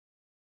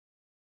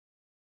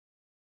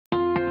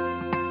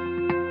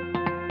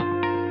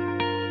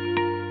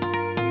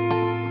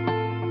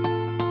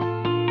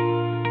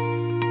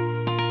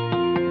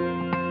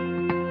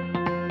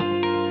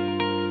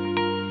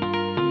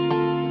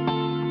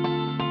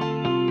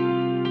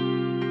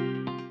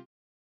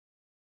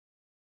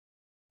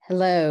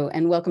Hello,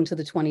 and welcome to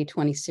the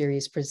 2020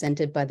 series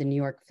presented by the New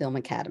York Film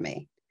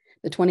Academy.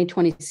 The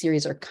 2020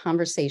 series are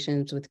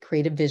conversations with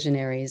creative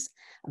visionaries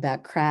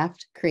about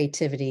craft,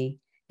 creativity,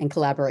 and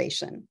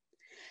collaboration.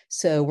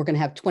 So we're going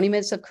to have 20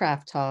 minutes of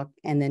craft talk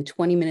and then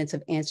 20 minutes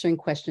of answering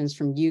questions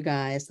from you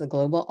guys, the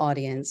global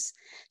audience.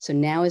 So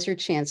now is your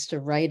chance to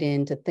write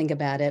in, to think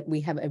about it.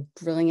 We have a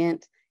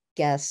brilliant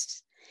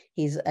guest.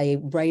 He's a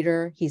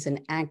writer, he's an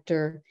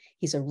actor,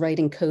 he's a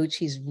writing coach.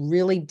 He's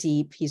really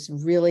deep, he's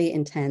really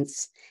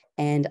intense.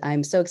 And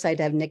I'm so excited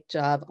to have Nick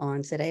Job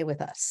on today with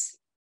us.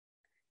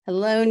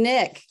 Hello,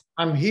 Nick.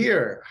 I'm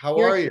here. How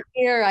You're are you?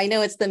 Here. I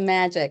know it's the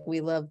magic.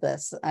 We love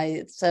this.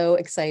 It's so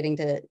exciting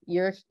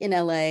you're in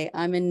LA,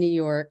 I'm in New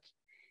York.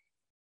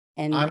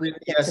 And I'm in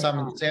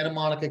Santa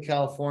Monica,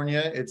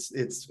 California.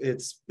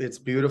 It's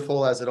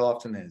beautiful as it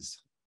often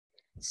is.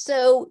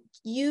 So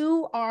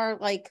you are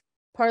like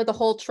part of the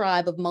whole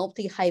tribe of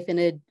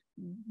multi-hyphenated,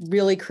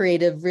 really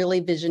creative, really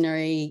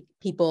visionary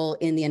people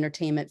in the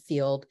entertainment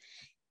field.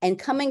 And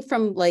coming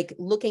from like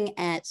looking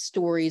at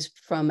stories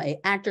from an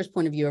actor's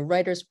point of view, a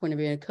writer's point of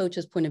view, and a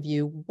coach's point of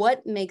view,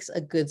 what makes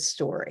a good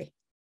story?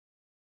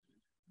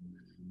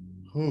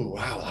 Oh,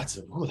 wow,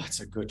 that's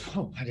a good.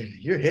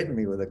 You're hitting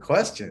me with the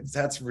questions.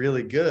 That's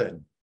really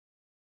good.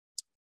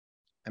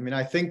 I mean,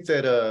 I think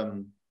that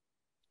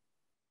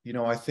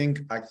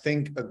I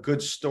think a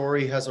good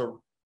story has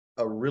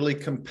a really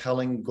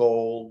compelling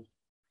goal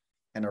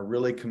and a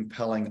really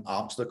compelling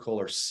obstacle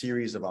or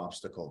series of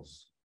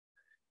obstacles.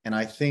 And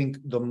I think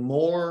the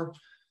more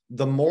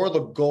the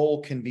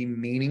goal can be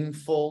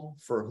meaningful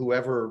for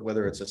whoever,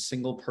 whether it's a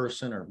single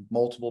person or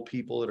multiple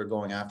people that are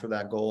going after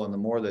that goal, and the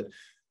more that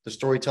the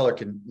storyteller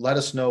can let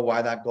us know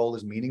why that goal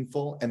is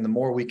meaningful, and the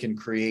more we can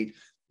create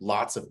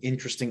lots of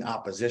interesting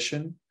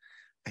opposition,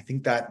 I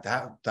think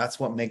that's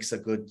what makes a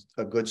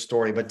good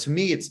story. But to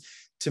me, it's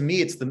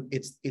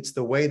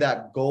the way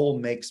that goal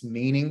makes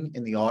meaning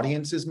in the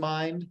audience's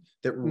mind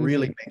that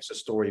really makes a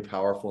story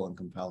powerful and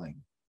compelling.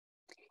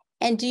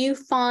 And do you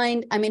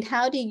find, I mean,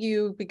 how do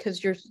you,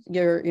 because you're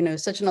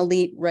such an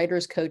elite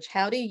writer's coach,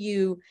 how do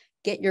you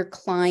get your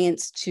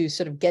clients to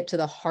sort of get to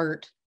the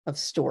heart of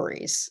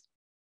stories?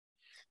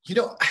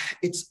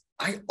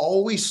 I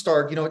always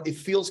start, it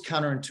feels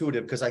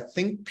counterintuitive because I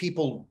think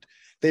people,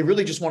 they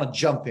really just want to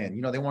jump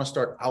in, they want to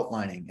start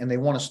outlining and they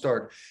want to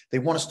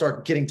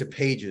start getting to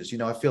pages.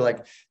 I feel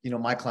like,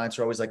 my clients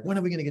are always like, when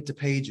are we going to get to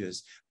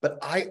pages? But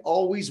I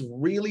always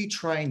really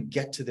try and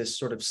get to this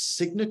sort of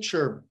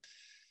signature.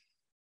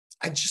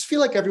 I just feel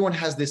like everyone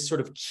has this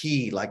sort of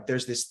key, like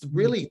there's this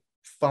really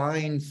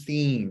fine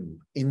theme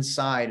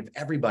inside of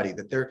everybody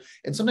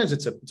and sometimes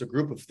it's a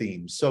group of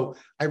themes. So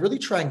I really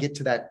try and get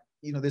to that,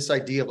 this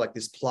idea of like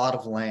this plot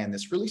of land,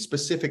 this really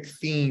specific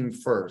theme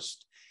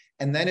first.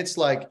 And then it's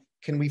like,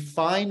 can we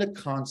find a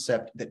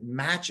concept that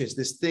matches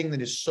this thing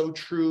that is so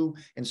true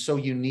and so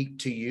unique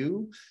to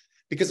you?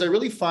 Because I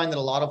really find that a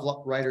lot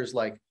of writers,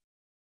 like,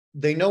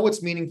 they know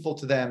what's meaningful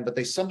to them, but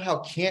they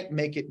somehow can't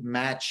make it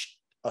match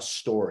a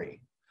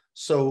story.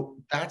 So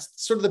that's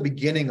sort of the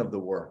beginning of the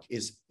work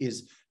is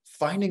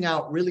finding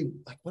out really,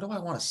 like, what do I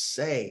want to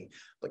say?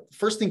 Like,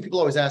 first thing people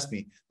always ask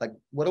me, like,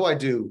 what do I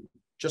do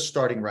just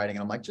starting writing?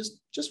 And I'm like, just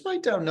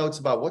write down notes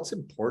about what's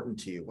important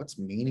to you, what's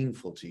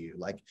meaningful to you,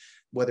 like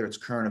whether it's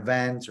current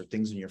events or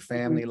things in your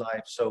family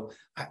life. So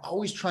I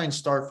always try and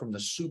start from the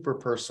super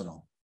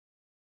personal.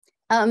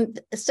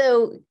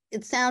 So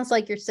it sounds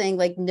like you're saying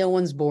like no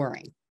one's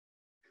boring.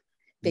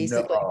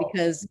 Basically,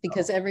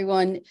 because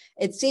everyone,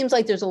 it seems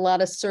like there's a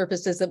lot of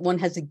surfaces that one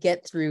has to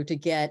get through to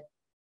get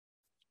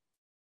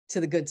to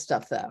the good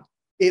stuff, though.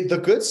 The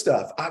good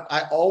stuff.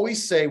 I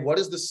always say, what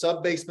is the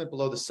sub basement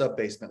below the sub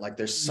basement? Like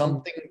there's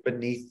something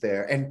beneath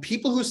there. And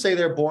people who say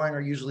they're boring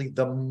are usually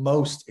the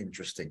most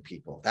interesting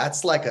people.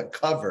 That's like a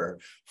cover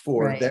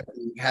for them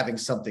having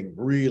something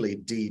really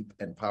deep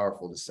and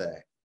powerful to say.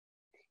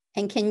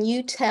 And can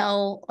you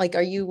tell, like,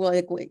 are you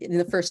like in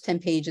the first 10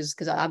 pages,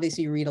 because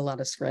obviously you read a lot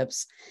of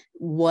scripts,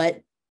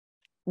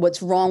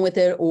 what's wrong with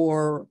it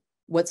or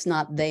what's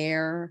not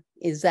there?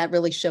 Is that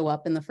really show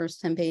up in the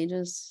first 10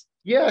 pages?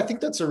 Yeah, I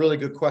think that's a really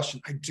good question.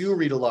 I do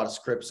read a lot of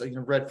scripts. I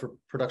read for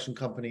production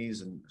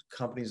companies and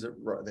companies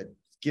that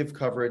give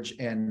coverage.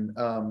 And,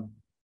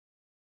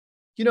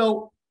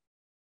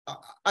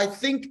 I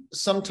think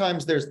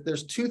sometimes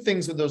there's two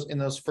things in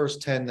those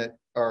first 10 that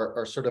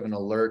are sort of an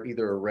alert,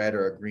 either a red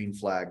or a green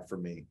flag for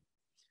me.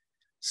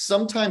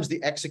 Sometimes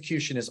the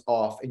execution is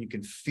off and you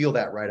can feel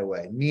that right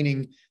away,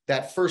 meaning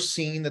that first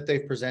scene that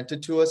they've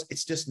presented to us,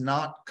 it's just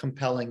not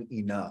compelling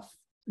enough.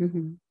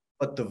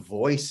 But the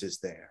voice is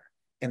there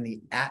and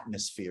the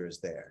atmosphere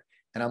is there.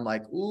 And I'm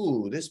like,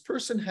 ooh, this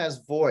person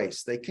has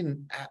voice. They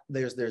can,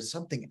 there's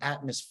something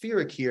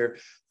atmospheric here,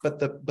 but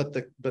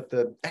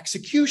the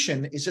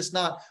execution is just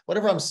not,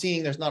 whatever I'm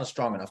seeing, there's not a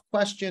strong enough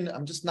question.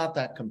 I'm just not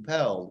that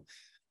compelled.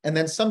 And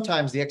then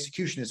sometimes the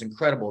execution is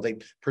incredible. They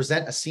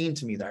present a scene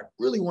to me that I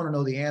really want to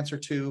know the answer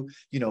to,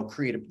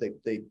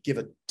 they give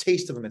a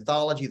taste of a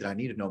mythology that I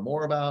need to know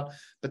more about,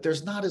 but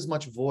there's not as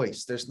much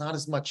voice. There's not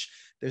as much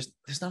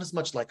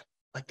like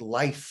like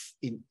life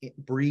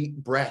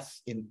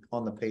breath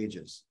on the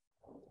pages.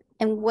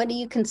 And what do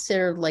you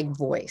consider like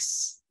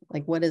voice?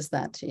 Like, what is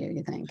that to you,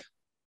 you think?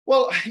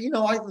 Well,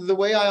 the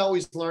way I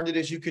always learned it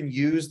is you can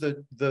use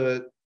the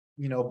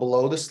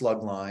below the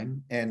slug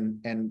line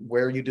and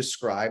where you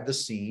describe the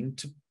scene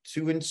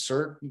to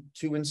insert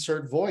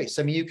voice.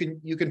 I mean,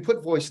 you can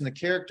put voice in the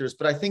characters,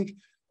 but I think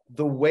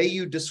the way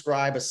you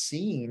describe a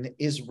scene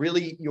is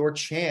really your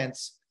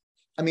chance.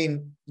 I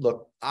mean,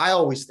 look, I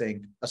always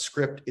think a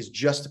script is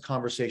just a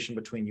conversation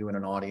between you and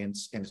an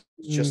audience, and it's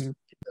just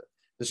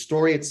the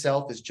story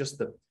itself is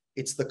just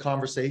it's the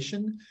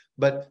conversation.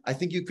 But I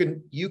think you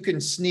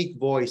can sneak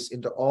voice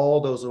into all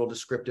those little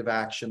descriptive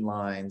action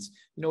lines.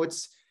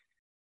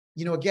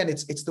 Again,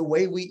 it's the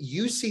way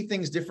you see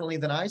things differently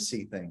than I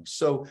see things.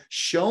 So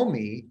show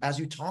me, as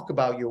you talk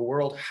about your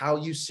world, how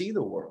you see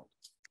the world.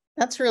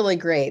 That's really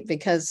great,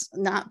 because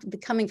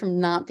coming from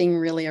not being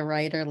really a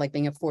writer, like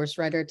being a forced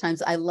writer at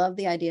times, I love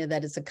the idea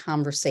that it's a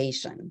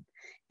conversation,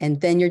 and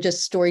then you're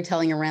just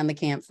storytelling around the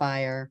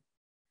campfire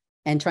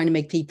and trying to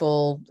make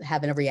people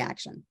have a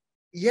reaction.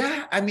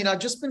 Yeah. I mean, I've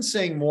just been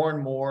saying more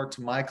and more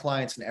to my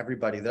clients and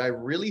everybody that I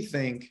really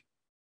think,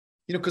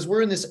 because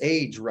we're in this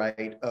age,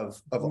 right,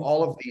 of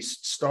all of these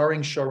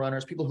starring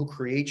showrunners, people who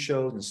create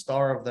shows and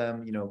star of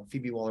them,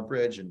 Phoebe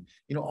Waller-Bridge and,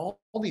 all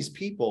these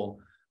people,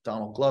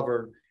 Donald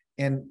Glover,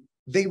 and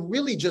they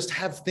really just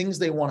have things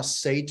they want to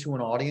say to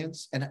an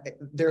audience, and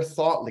they're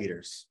thought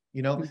leaders.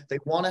 They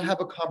want to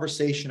have a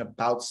conversation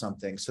about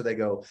something. So they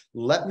go,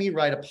 let me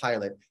write a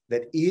pilot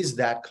that is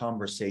that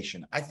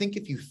conversation. I think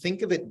if you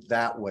think of it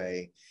that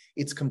way,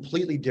 it's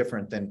completely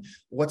different than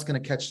what's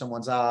going to catch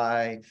someone's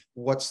eye,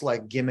 what's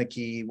like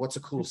gimmicky, what's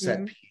a cool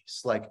set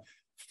piece. Like,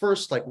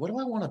 first, like,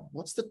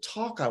 what's the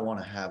talk I want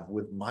to have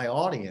with my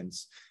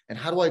audience? And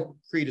how do I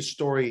create a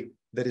story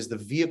that is the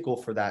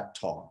vehicle for that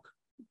talk?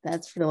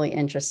 That's really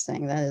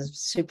interesting. That is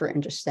super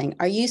interesting.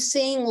 Are you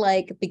seeing,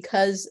 like,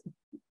 because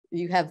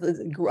you have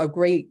a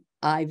great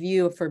eye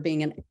view for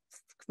being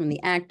from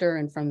the actor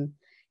and from,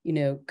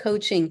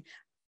 coaching,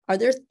 are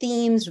there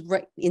themes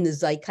right in the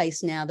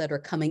zeitgeist now that are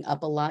coming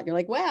up a lot? You're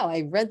like, wow,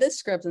 I read this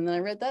script and then I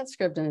read that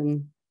script.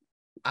 And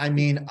I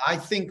mean, I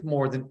think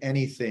more than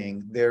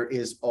anything, there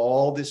is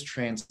all this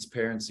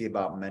transparency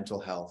about mental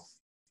health.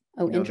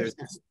 Oh,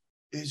 interesting.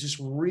 There's this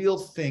real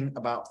thing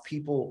about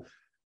people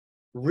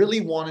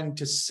really wanting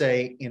to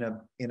say in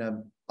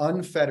a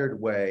unfettered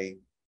way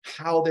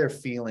how they're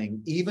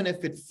feeling, even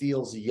if it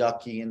feels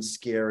yucky and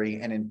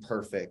scary and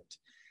imperfect.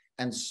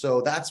 And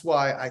so that's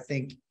why I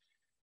think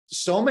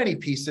so many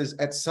pieces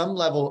at some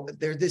level,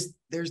 there's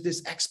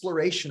this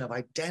exploration of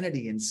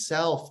identity and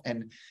self,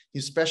 and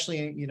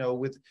especially,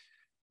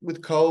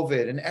 with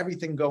COVID and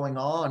everything going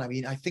on. I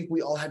mean, I think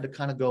we all had to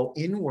kind of go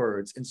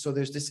inwards. And so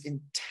there's this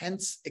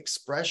intense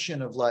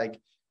expression of, like,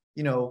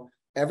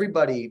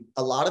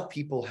 a lot of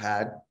people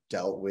had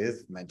dealt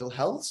with mental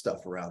health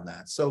stuff around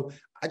that. So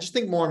I just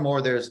think more and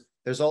more there's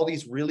all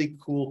these really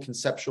cool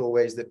conceptual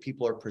ways that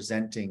people are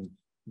presenting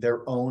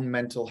their own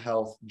mental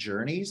health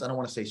journeys. I don't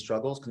want to say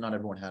struggles, because not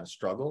everyone had a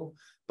struggle,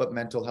 but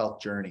mental health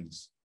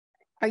journeys.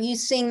 Are you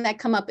seeing that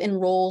come up in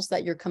roles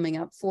that you're coming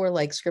up for,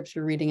 like scripts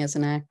you're reading as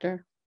an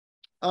actor?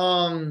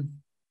 Oh,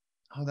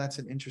 that's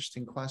an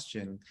interesting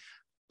question.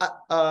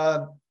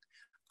 I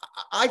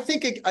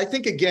think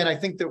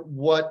that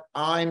what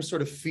I'm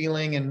sort of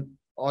feeling and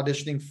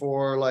auditioning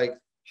for, like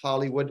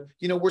Hollywood,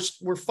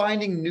 we're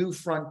finding new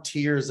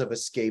frontiers of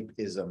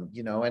escapism,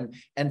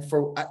 and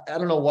for, I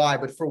don't know why,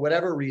 but for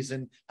whatever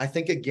reason, I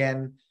think,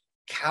 again,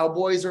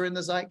 cowboys are in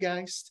the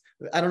zeitgeist.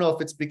 I don't know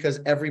if it's because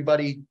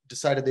everybody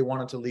decided they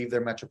wanted to leave their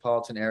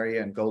metropolitan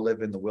area and go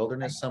live in the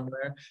wilderness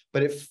somewhere,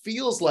 but it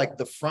feels like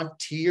the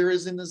frontier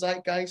is in the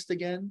zeitgeist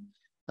again.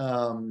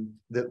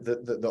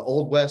 The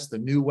Old West, the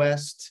New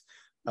West,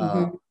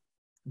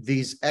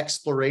 these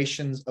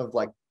explorations of,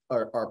 like,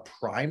 our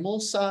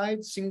primal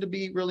side seem to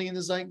be really in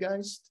the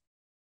zeitgeist.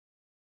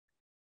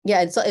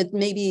 Yeah, it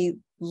may be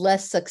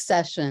less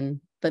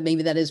Succession, but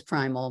maybe that is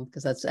primal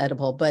because that's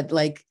edible. But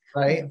like,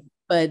 right?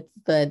 But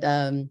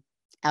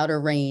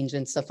Outer Range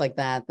and stuff like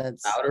that.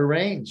 That's Outer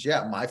Range.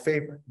 Yeah, my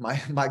favorite,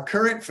 my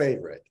current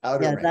favorite.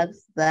 Outer Range.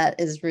 That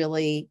is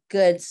really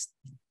good.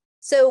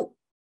 So,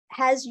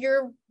 has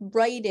your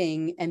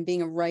writing and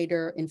being a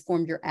writer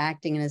informed your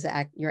acting, and has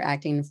your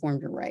acting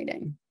informed your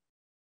writing?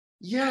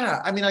 Yeah,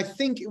 I mean, I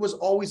think it was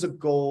always a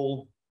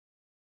goal.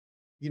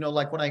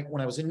 Like when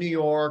I was in New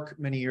York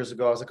many years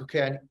ago, I was like,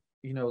 okay,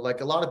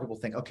 like a lot of people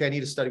think, okay, I need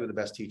to study with the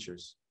best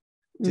teachers.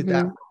 Did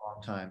that for a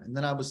long time, and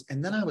then I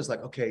was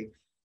like, okay,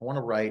 I want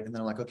to write, and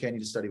then I'm like, okay, I need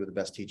to study with the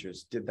best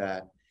teachers. Did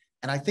that,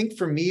 and I think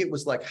for me it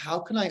was like, how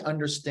can I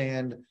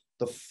understand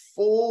the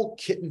full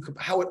kit and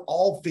how it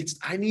all fits?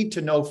 I need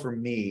to know. For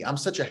me, I'm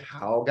such a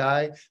how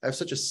guy. I have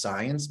such a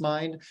science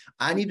mind.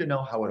 I need to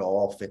know how it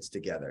all fits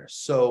together.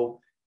 So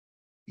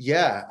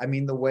yeah, I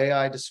mean, the way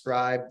I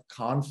describe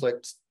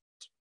conflict,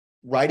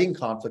 writing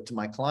conflict to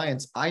my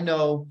clients, I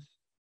know,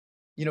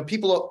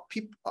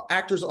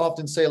 actors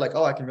often say, like,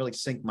 oh, I can really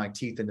sink my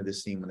teeth into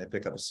this scene when they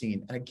pick up a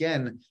scene. And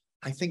again,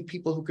 I think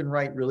people who can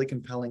write really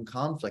compelling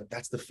conflict,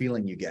 that's the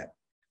feeling you get,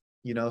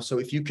 you know? So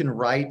if you can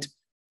write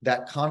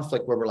that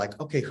conflict where we're like,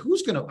 okay,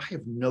 I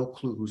have no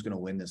clue who's going to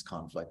win this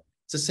conflict.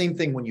 It's the same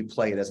thing when you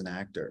play it as an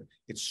actor.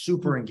 It's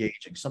super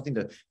engaging, something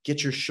to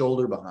get your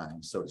shoulder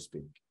behind, so to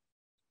speak.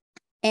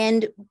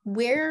 And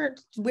where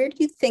do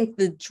you think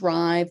the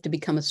drive to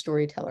become a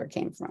storyteller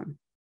came from?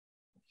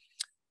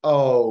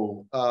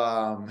 Oh,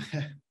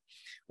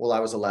 well, I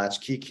was a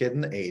latchkey kid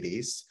in the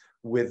 80s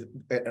with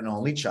an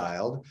only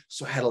child,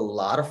 so I had a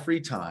lot of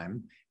free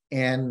time,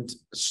 and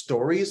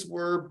stories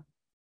were,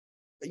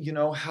 you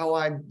know, how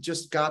I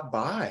just got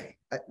by.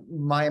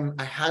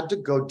 I had to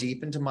go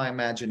deep into my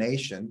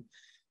imagination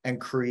and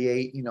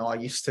create, you know, I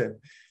used to,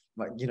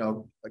 you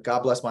know,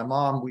 God bless my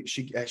mom,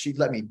 she'd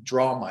let me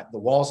draw the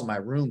walls of my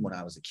room when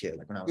I was a kid,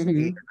 like when I was like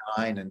 8 or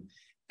 9,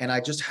 and I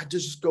just had to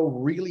just go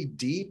really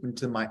deep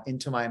into my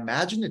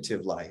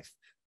imaginative life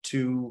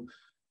to,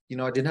 you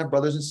know, I didn't have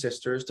brothers and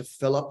sisters to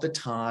fill up the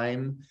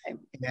time.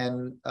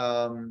 And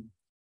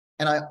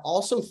I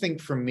also think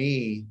for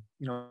me,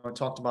 you know, I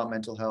talked about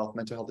mental health.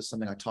 Mental health is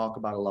something I talk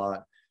about a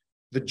lot.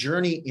 The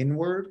journey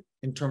inward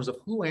in terms of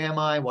who am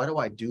I? Why do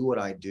I do what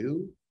I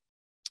do?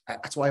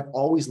 That's why I've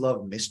always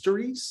loved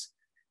mysteries.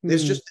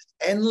 There's just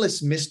this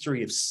endless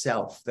mystery of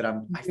self that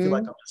I feel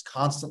like I'm just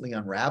constantly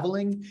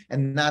unraveling.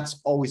 And that's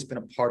always been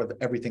a part of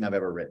everything I've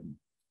ever written.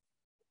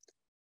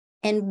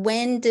 And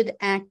when did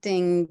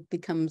acting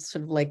become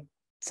sort of like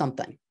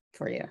something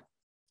for you?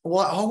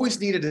 Well, I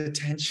always needed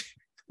attention.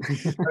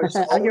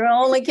 You're an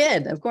only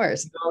kid, of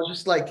course. I was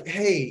just like,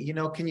 hey, you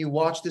know, can you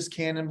watch this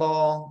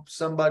cannonball?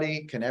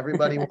 Somebody, can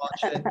everybody watch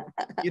it?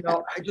 You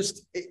know, I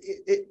just,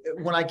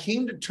 when I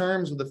came to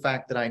terms with the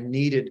fact that I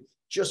needed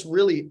just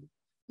really,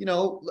 you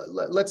know,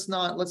 let's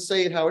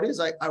say it how it is.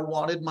 I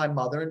wanted my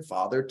mother and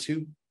father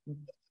to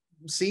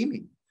see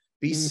me,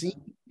 be seen,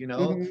 you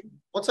know.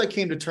 Once I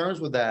came to terms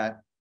with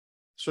that,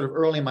 sort of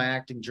early in my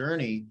acting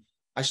journey,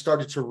 I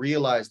started to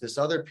realize this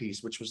other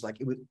piece, which was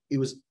like, it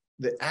was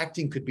the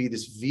acting could be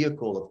this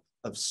vehicle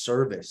of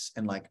service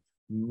and like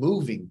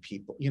moving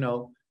people. You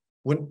know,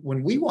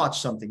 when we watch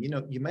something, you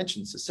know, you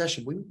mentioned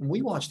Succession, when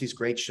we watch these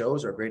great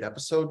shows or a great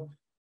episode,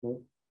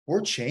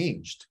 we're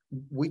changed.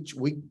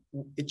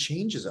 It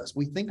changes us.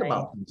 We think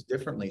about things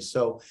differently.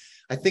 So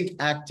I think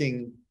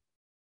acting,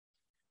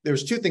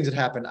 there's two things that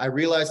happened. I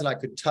realized that I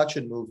could touch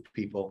and move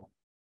people.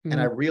 And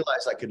I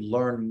realized I could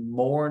learn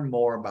more and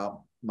more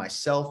about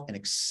myself and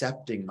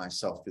accepting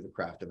myself through the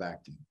craft of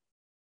acting.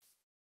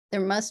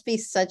 There must be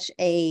such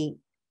a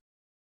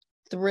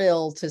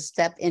thrill to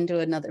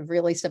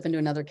really step into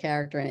another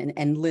character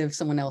and live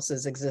someone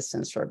else's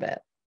existence for a bit.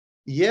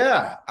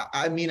 Yeah.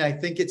 I mean, I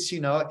think it's, you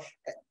know,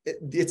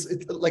 it's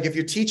like if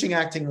you're teaching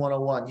acting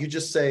 101, you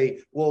just say,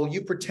 well,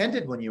 you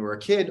pretended when you were a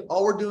kid.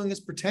 All we're doing is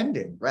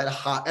pretending, right?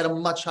 At a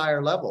much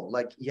higher level.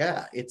 Like,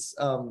 yeah,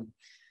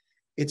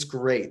 it's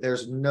great.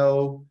 There's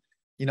no,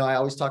 you know, I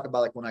always talk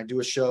about like when I do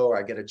a show or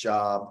I get a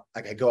job,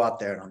 like I go out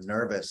there and I'm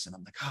nervous and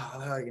I'm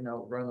like, you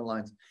know, running the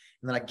lines.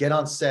 And then I get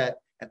on set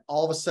and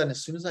all of a sudden,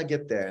 as soon as I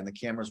get there and the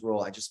cameras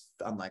roll,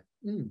 I'm like,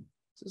 this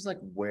is like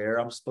where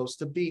I'm supposed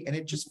to be. And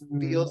it just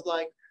feels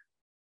like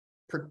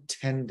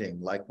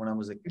pretending, like when I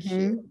was a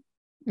kid.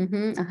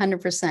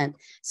 100%.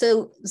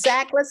 So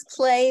Zach, let's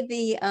play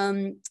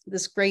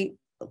this great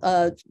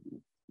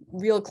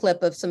real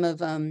clip of some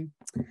of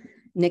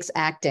Nick's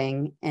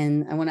acting,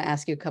 and I want to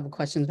ask you a couple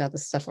questions about the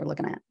stuff we're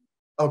looking at.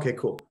 Okay,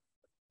 cool.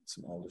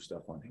 Some older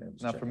stuff on here.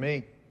 Not for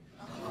me.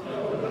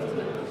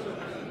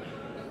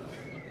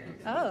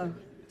 Oh.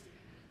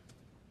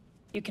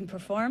 You can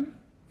perform?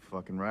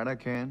 Fucking right I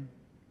can.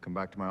 Come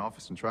back to my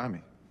office and try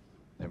me.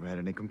 Never had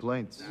any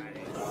complaints.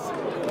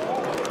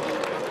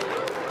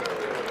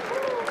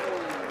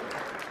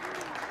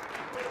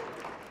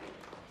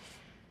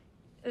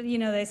 You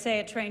know, they say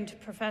a trained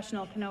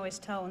professional can always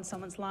tell when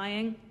someone's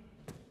lying.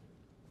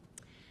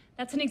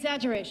 That's an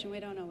exaggeration. We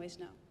don't always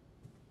know.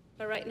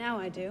 But right now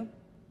I do.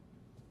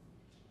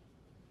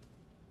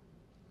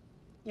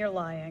 You're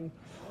lying.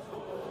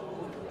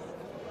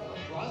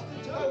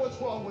 What's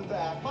wrong with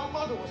that? My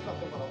mother was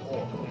nothing but a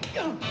whore.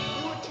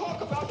 You would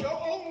talk about your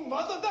own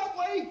mother that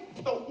way?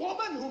 The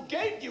woman who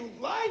gave you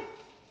life?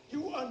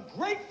 You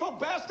ungrateful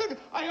bastard!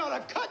 I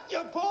ought to cut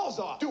your balls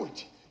off! Do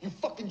it, you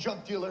fucking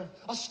junk dealer.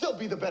 I'll still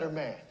be the better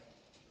man.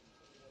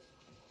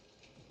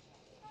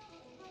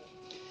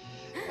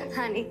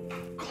 Honey.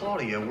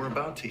 Claudia, we're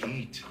about to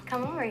eat.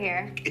 Come over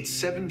here. It's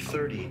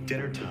 7:30,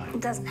 dinner time.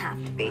 It doesn't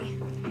have to be.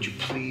 Would you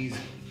please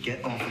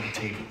get off of the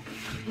table?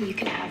 You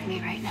can have me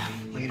right now.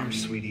 Later,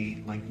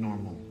 sweetie, like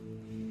normal.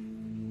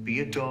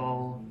 Be a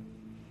doll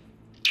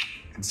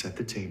and set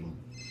the table.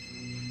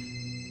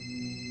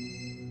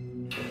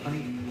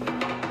 Honey.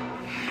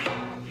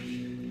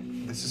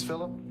 This is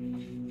Philip?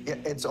 Yeah,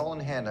 it's all in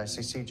hand. I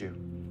CC'd you.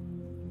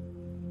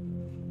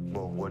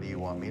 Well, what do you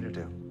want me to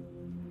do?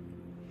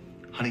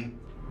 Honey.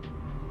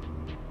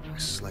 I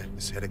slammed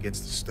his head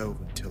against the stove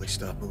until he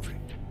stopped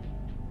moving.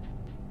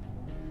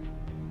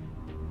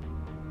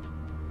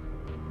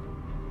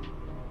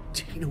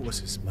 Tina was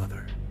his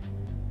mother.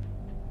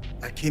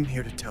 I came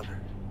here to tell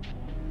her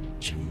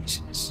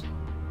Jesus.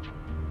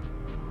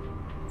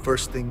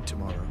 First thing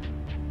tomorrow.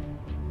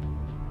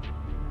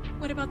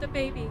 What about the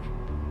baby?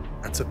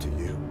 That's up to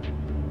you.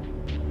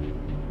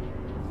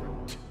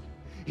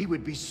 He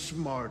would be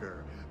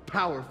smarter,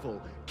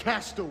 powerful,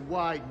 cast a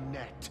wide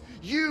net.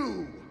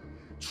 You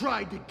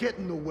tried to get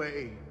in the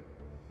way.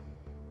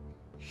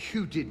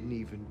 You didn't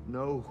even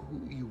know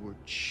who you were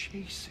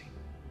chasing.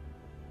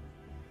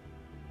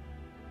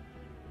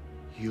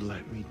 You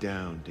let me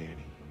down,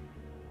 Danny.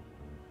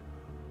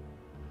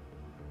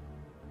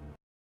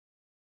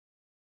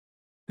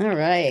 All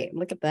right,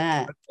 look at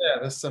that. Yeah,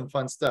 there's some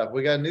fun stuff.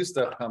 We got new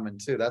stuff coming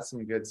too. That's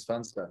some good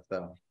fun stuff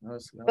though.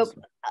 But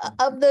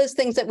of those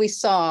things that we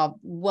saw,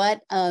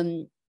 what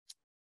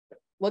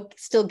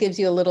still gives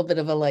you a little bit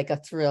of a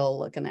thrill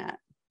looking at?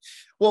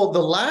 Well,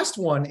 the last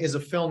one is a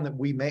film that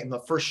we made,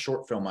 the first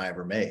short film I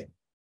ever made.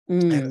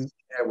 And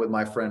with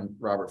my friend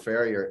Robert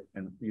Ferrier,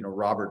 and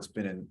Robert's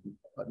been in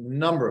a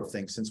number of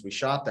things since we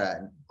shot that,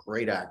 and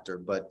great actor.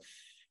 But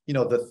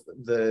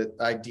the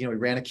idea, we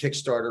ran a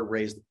Kickstarter,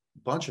 raised a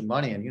bunch of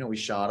money, and we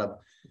shot a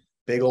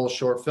big old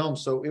short film.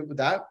 So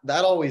that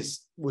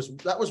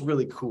was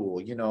really cool.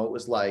 It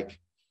was like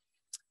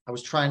I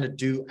was trying to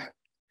do. I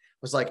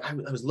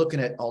was looking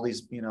at all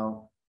these,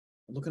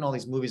 looking at all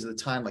these movies at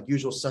the time, like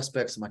Usual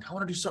Suspects. I'm like, I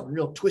want to do something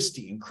real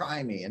twisty and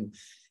crimey, and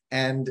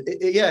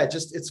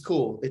it's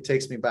cool. It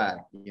takes me back.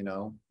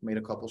 Made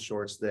a couple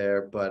shorts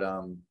there, but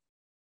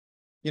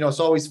it's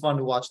always fun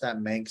to watch that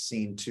Mank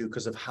scene too,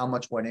 because of how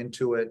much went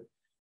into it.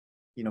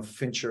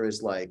 Fincher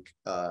is like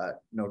I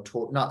don't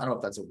know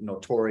if that's a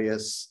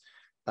notorious.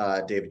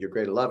 David, you're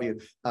great. I love you.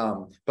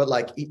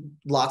 But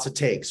lots of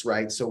takes,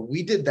 right? So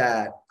we did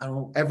that. I don't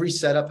know, every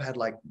setup had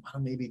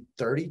maybe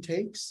 30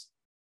 takes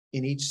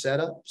in each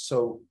setup.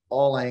 So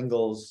all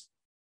angles,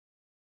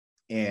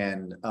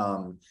 and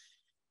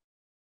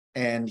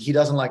he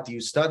doesn't like to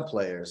use stud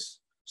players.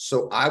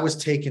 So I was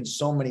taking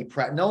so many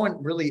no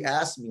one really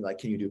asked me,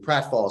 can you do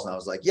pratfalls? And I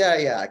was like,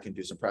 yeah, I can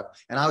do some prat.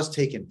 And I was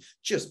taking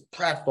just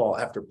pratfall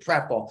after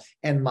pratfall.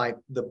 And my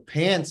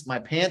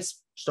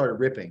pants started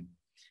ripping.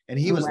 And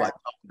he was like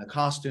in a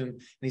costume, and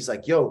he's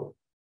like, yo,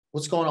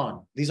 what's going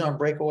on? These aren't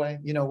breakaway.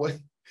 What?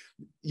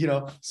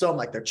 So I'm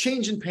like, they're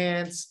changing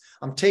pants.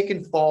 I'm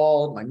taking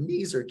fall. My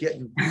knees are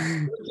getting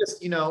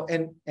just,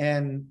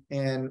 and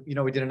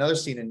we did another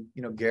scene,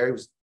 and, Gary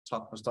was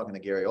talking to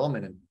Gary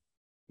Oldman, and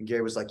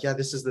Gary was like, yeah,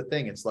 this is the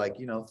thing. It's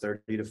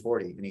 30 to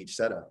 40 in each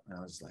setup. And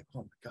I was like,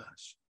 oh my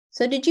gosh.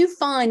 So did you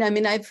find,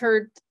 I've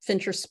heard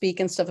Fincher speak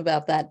and stuff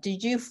about that.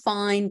 Did you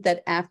find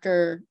that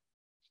after,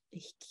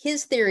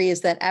 his theory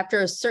is that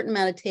after a certain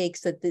amount of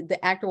takes that the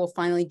actor will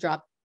finally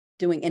drop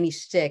doing any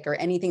shtick or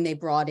anything they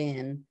brought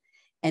in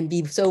and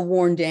be so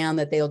worn down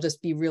that they'll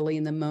just be really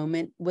in the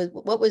moment?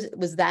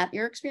 Was that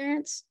your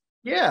experience?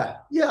 Yeah,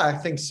 I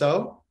think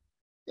so.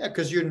 Yeah,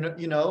 because you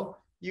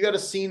got a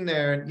scene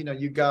there,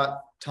 and you got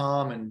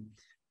Tom and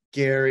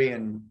Gary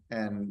and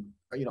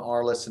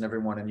Arliss and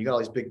everyone, and you got all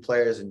these big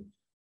players, and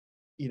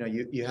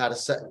you had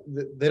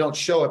they don't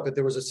show it, but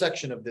there was a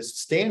section of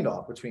this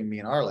standoff between me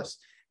and Arliss.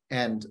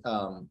 And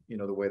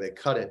the way they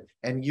cut it,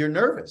 and you're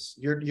nervous.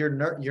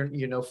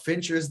 You're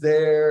Fincher's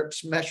there,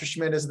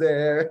 Messerschmitt is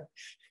there.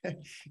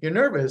 You're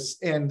nervous,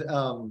 and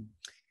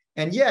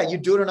yeah, you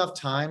do it enough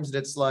times that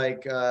it's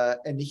like.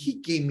 And he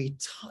gave me,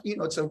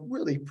 it's a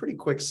really pretty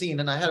quick scene.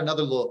 And I had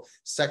another little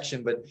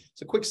section, but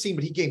it's a quick scene.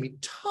 But he gave me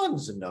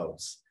tons of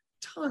notes,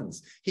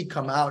 tons. He'd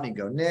come out and he'd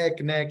go, Nick.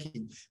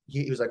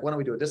 He was like, why don't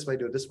we do it this way?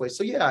 Do it this way.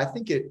 So yeah, I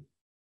think it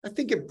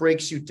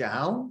breaks you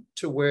down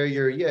to where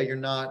you're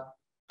not.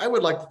 I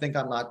would like to think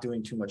I'm not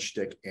doing too much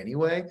shtick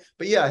anyway,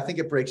 but yeah, I think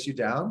it breaks you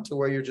down to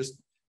where you're just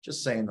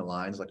saying the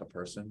lines like a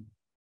person.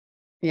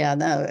 Yeah,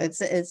 no,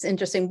 it's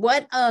interesting.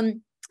 What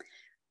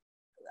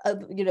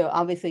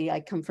obviously I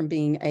come from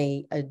being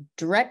a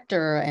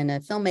director and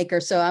a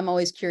filmmaker, so I'm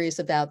always curious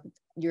about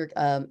your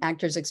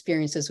actors'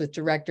 experiences with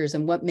directors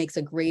and what makes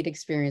a great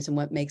experience and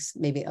what makes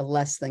maybe a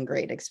less than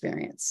great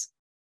experience.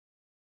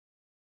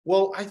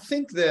 Well, I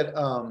think that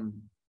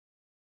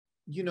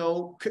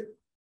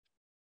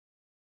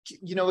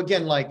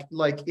again,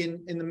 like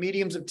in the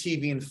mediums of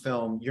TV and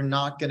film, you're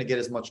not going to get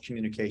as much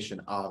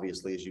communication,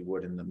 obviously, as you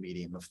would in the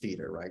medium of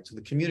theater, right? So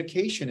the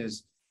communication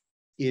is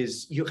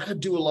you got to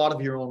do a lot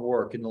of your own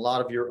work and a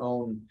lot of your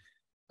own,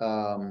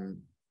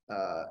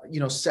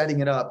 setting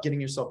it up,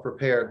 getting yourself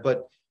prepared.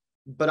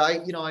 But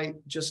I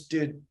just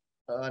did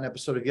an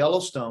episode of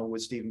Yellowstone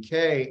with Stephen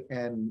Kay,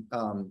 and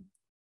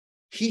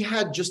he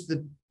had just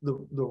the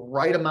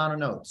right amount of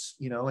notes,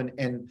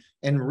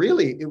 and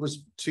really it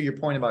was, to your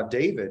point about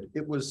David,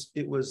 it was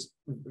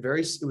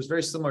very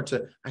similar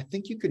to, I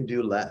think you can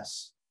do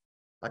less.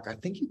 I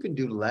think you can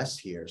do less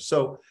here.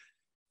 So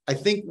I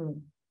think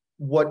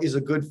what is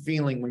a good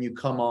feeling when you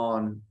come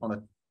on a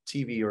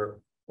TV or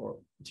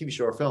TV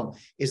show or film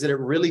is that it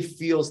really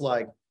feels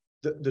like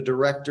the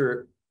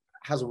director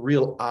has a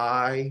real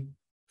eye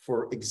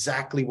for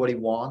exactly what he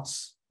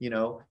wants,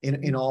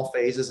 in all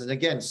phases. And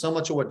again, so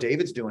much of what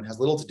David's doing has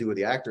little to do with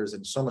the actors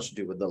and so much to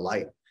do with the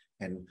light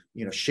and,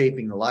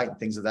 shaping the light and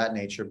things of that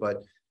nature.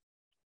 But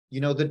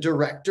the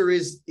director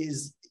is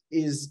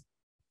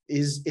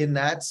in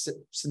that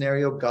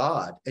scenario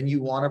God, and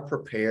you want a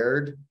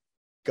prepared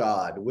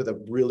God with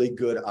a really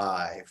good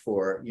eye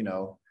for,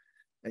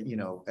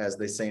 as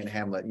they say in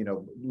Hamlet,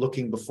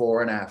 looking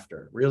before and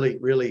after,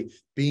 really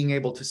being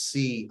able to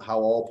see how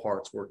all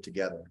parts work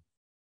together.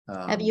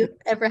 Have you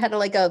ever had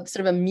a sort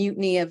of a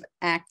mutiny of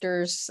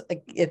actors,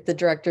 like if the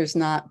director's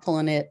not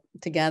pulling it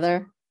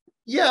together?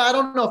 Yeah, I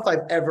don't know if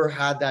I've ever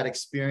had that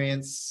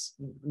experience.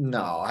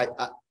 No,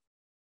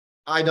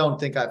 I don't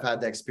think I've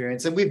had that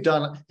experience. And we've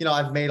done,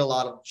 I've made a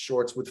lot of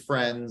shorts with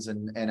friends,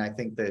 and I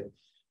think that,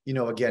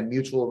 again,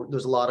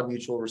 there's a lot of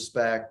mutual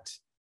respect.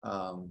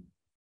 No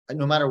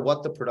matter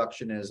what the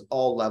production is,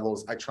 all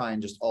levels, I try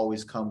and just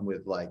always come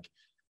with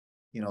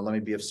let me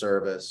be of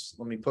service.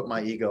 Let me put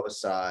my ego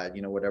aside,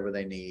 whatever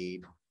they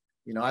need.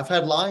 I've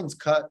had lines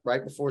cut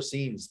right before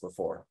scenes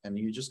before, and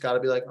you just got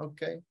to be like,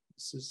 okay,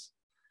 this is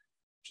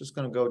just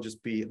going to go, I'm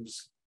just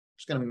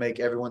going to make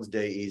everyone's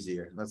day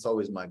easier. That's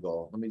always my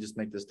goal. Let me just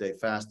make this day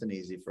fast and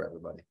easy for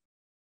everybody.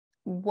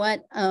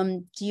 What,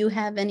 do you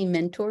have any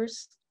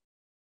mentors?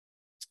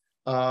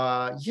 Yeah,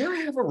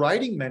 I have a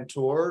writing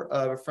mentor,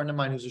 a friend of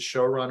mine who's a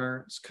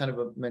showrunner. It's kind of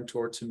a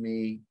mentor to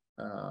me.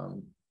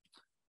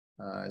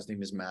 His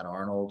name is Matt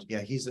Arnold.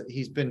 Yeah, he's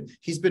been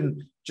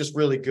just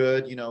really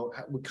good.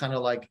 We kind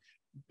of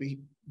we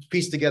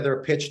piece together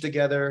a pitch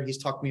together. He's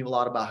talked to me a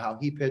lot about how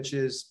he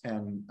pitches,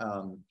 and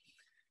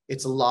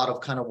it's a lot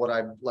of kind of what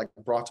I've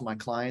brought to my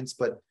clients.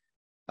 But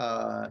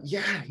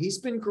yeah, he's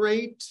been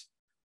great.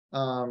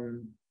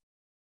 On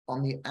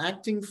the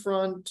acting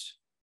front,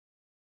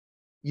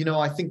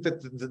 I think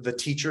that the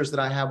teachers that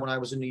I had when I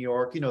was in New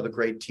York, the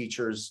great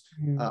teachers,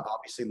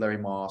 obviously Larry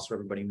Moss, who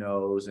everybody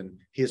knows, and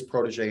his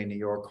protege in New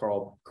York,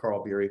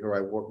 Carl Beery, who I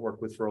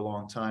worked with for a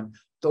long time.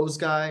 Those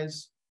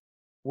guys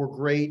were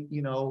great,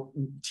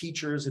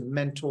 teachers and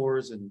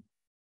mentors. And,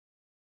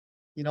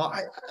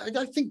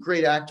 I think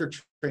great actor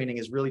training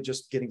is really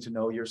just getting to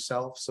know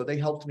yourself. So they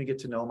helped me get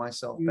to know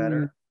myself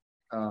better.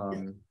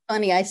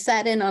 Funny, I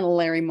sat in on a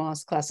Larry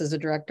Moss class as a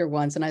director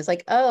once, and I was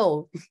like,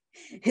 oh,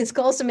 his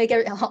goal is to make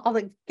all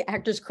the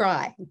actors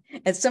cry.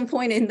 At some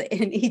point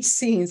in each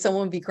scene,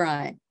 someone would be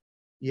crying.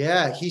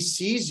 Yeah, he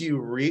sees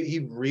you,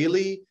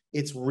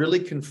 it's really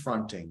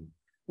confronting,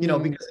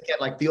 because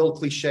again, the old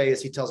cliche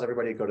is he tells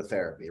everybody to go to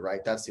therapy, right?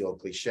 That's the old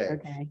cliche.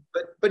 Okay.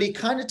 But he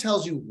kind of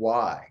tells you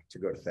why to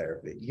go to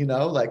therapy,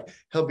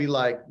 he'll be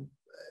like,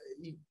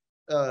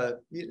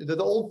 the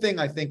old thing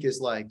I think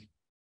is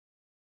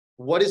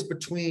what is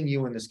between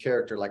you and this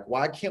character?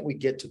 Why can't we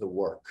get to the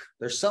work?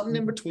 There's something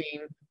in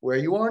between where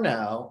you are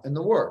now and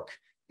the work.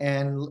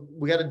 And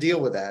we got to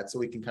deal with that so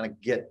we can kind of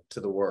get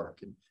to the work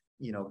and,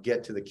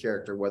 get to the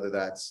character, whether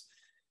that's,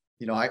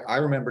 I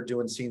remember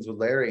doing scenes with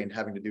Larry and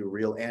having to do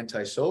real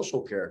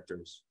antisocial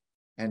characters,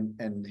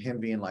 and him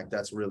being like,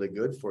 that's really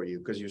good for you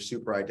because you're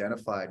super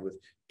identified with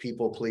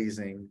people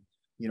pleasing,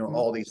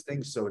 all these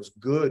things. So it's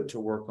good to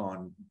work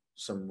on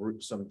some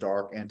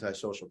dark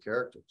antisocial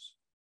characters.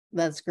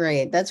 That's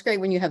great. That's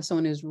great when you have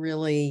someone who's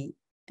really,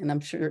 and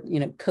I'm sure,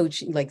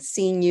 coaching,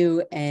 seeing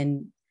you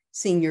and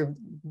seeing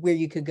where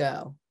you could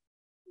go,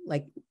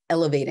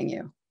 elevating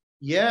you.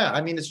 Yeah.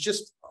 I mean, it's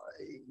just,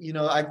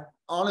 I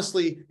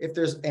honestly, if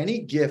there's any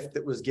gift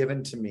that was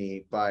given to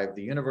me by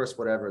the universe,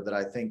 whatever, that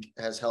I think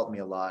has helped me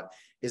a lot,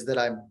 is that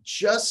I'm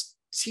just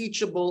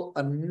teachable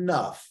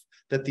enough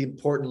that the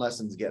important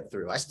lessons get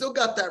through. I still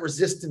got that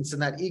resistance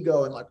and that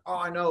ego and oh,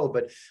 I know,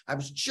 but I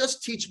was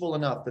just teachable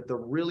enough that the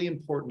really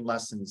important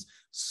lessons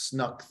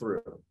snuck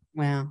through.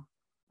 Wow,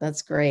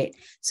 that's great.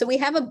 So we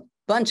have a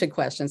bunch of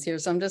questions here,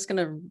 so I'm just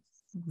going to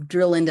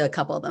drill into a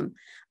couple of them.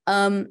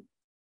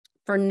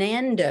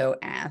 Fernando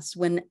asks,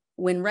 when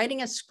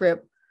writing a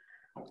script,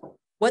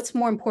 what's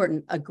more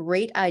important, a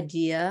great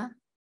idea,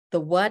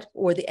 the what,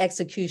 or the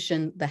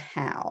execution, the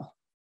how?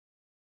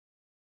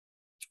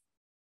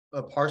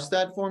 Parse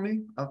that for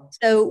me.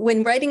 So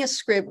when writing a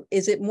script,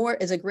 is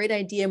a great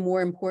idea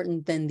more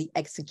important than the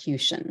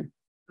execution?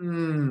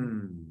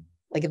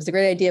 If it's a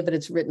great idea, but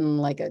it's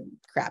written a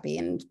crappy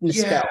and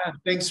misspelled. Yeah,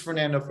 thanks,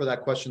 Fernando, for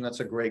that question.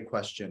 That's a great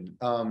question.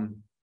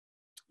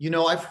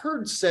 I've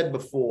heard said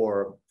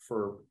before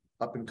for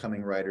up and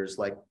coming writers,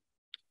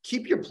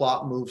 keep your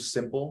plot moves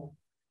simple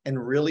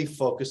and really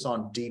focus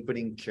on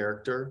deepening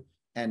character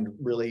and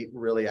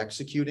really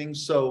executing.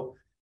 So,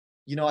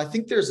 I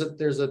think there's a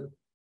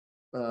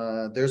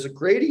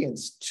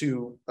gradients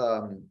to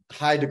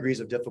high degrees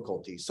of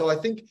difficulty. So I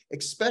think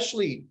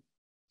especially,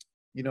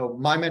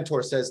 my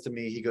mentor says to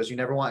me, he goes, you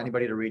never want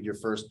anybody to read your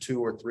first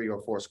 2 or 3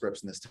 or 4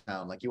 scripts in this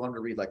town. You want them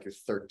to read your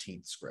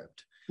 13th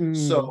script.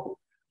 So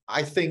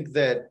I think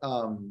that,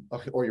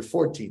 or your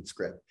 14th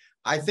script.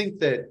 I think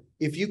that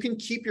if you can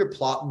keep your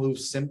plot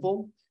moves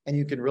simple and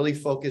you can really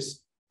focus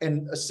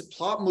and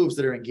plot moves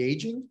that are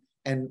engaging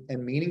and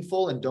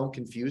meaningful and don't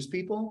confuse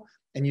people,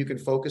 and you can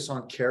focus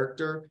on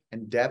character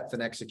and depth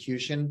and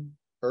execution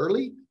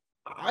early,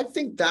 I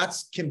think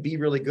can be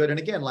really good. And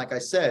again, like I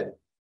said,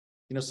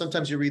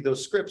 sometimes you read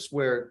those scripts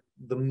where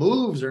the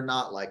moves are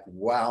not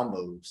wow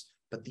moves,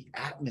 but the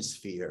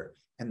atmosphere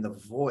and the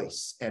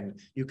voice, and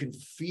you can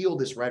feel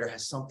this writer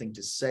has something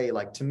to say.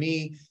 Like, to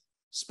me,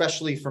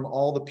 especially from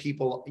all the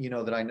people, you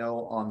know, that I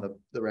know on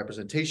the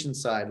representation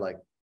side, like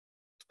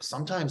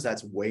sometimes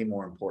that's way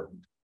more important.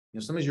 You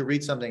know, sometimes you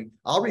read something,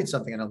 I'll read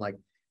something and I'm like,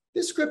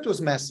 this script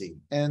was messy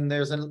and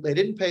they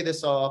didn't pay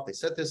this off, they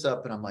set this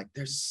up, and I'm like,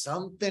 there's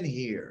something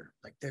here.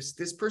 Like, there's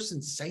this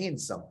person saying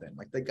something,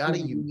 like they got a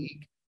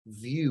unique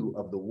view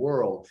of the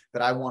world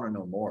that I want to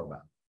know more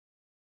about.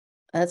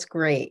 That's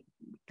great.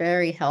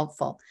 Very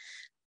helpful.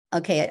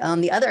 Okay,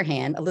 on the other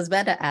hand,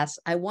 Elizabetta asks,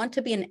 I want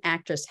to be an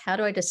actress. How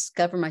do I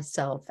discover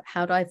myself?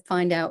 How do I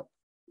find out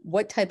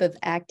what type of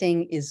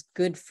acting is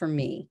good for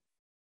me?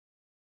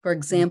 For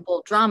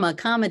example, drama,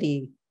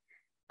 comedy.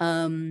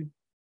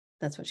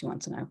 That's what she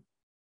wants to know.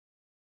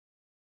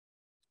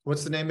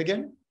 What's the name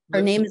again?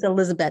 Her name is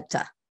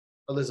Elizabetta.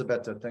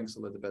 Elizabetta, thanks,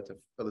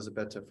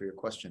 Elizabetta, for your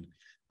question.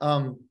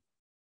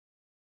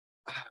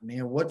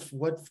 Man, what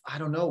I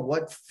don't know,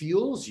 what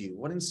fuels you,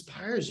 what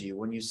inspires you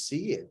when you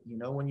see it, you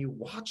know, when you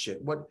watch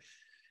it, what,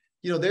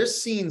 you know, there's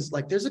scenes,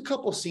 like there's a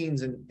couple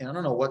scenes in I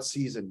don't know what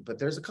season, but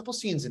there's a couple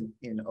scenes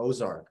in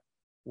Ozark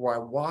where I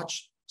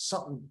watch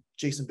something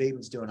Jason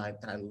Bateman's doing,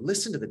 and I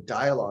listen to the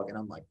dialogue and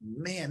I'm like,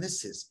 man,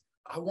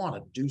 I want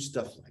to do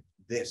stuff like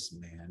this,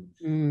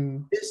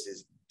 man. This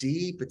is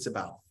deep. It's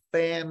about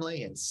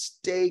family and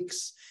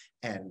stakes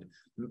and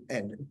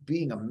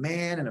being a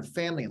man and a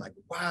family, and like,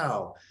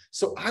 wow.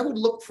 So I would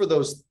look for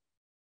those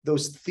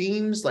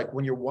themes, like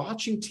when you're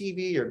watching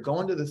TV or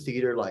going to the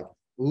theater, like,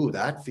 ooh,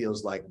 that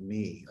feels like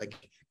me. Like,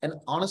 and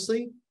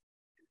honestly,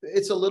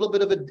 it's a little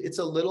bit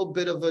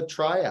of a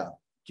tryout,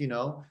 you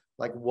know,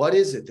 like, what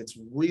is it that's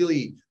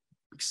really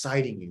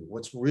exciting you?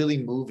 What's really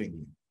moving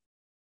you?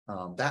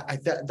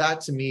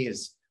 That to me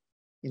is,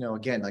 you know,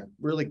 again, like,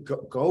 really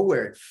go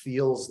where it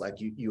feels like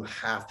you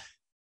have.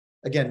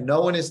 Again, no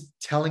one is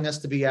telling us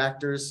to be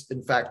actors.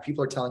 In fact,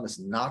 people are telling us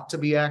not to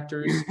be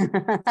actors.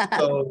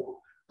 So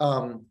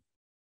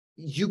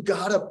you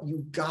gotta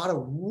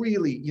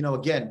really, you know,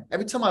 again,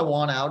 every time I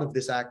want out of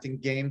this acting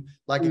game,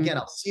 like, again,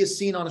 I'll see a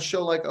scene on a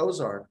show like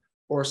Ozark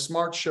or a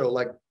smart show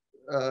like,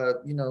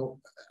 you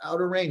know,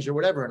 Outer Range or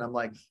whatever. And I'm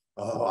like,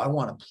 oh, I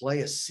want to play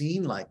a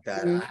scene like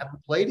that. I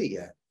haven't played it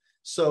yet.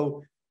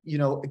 So, you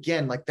know,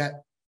 again, like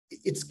that,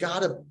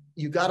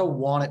 you gotta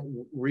want it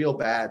real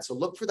bad. So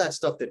look for that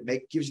stuff that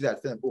gives you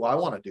that feeling, oh, I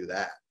want to do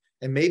that.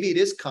 And maybe it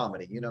is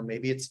comedy, you know,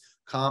 maybe it's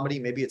comedy,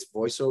 maybe it's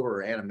voiceover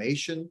or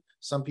animation.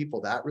 Some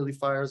people that really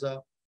fires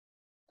up.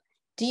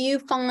 Do you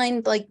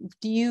find, like,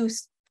 do you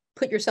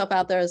put yourself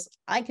out there as,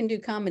 I can do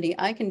comedy,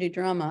 I can do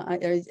drama?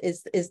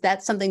 Is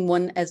that something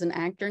one as an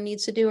actor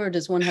needs to do, or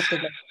does one have to,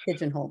 like,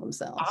 pigeonhole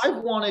themselves? I've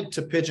wanted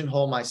to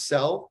pigeonhole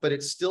myself, but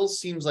it still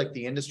seems like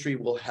the industry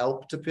will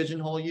help to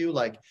pigeonhole you.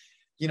 Like,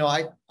 you know,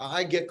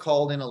 I get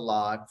called in a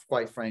lot,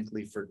 quite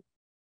frankly, for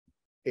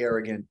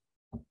arrogant,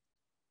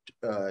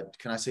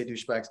 can I say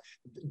douchebags?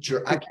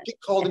 I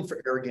get called in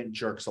for arrogant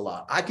jerks a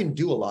lot. I can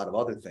do a lot of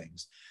other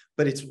things,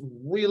 but it's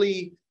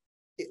really,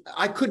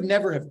 I could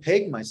never have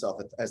pegged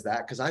myself as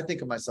that, because I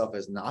think of myself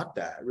as not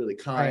that, really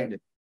kind,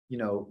 and, you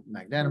know,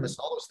 magnanimous,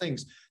 all those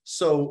things.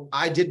 So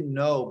I didn't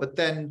know, but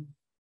then,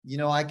 you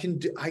know,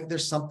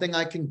 there's something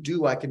I can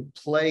do. I can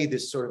play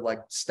this sort of like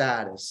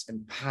status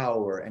and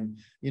power. And,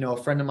 you know,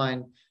 a friend of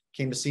mine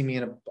came to see me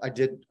and we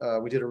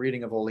did a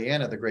reading of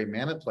Oleana, the Great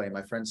Mammoth play.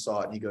 My friend saw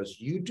it and he goes,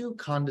 you do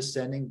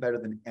condescending better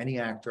than any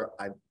actor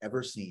I've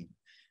ever seen.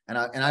 And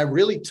I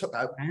really took,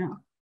 I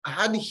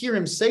had to hear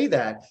him say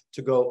that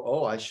to go,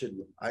 oh, I should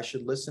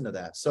listen to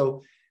that.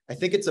 So I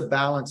think it's a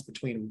balance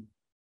between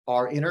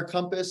our inner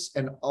compass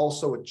and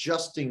also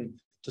adjusting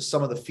to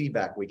some of the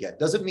feedback we get.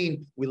 Doesn't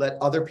mean we let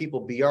other people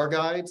be our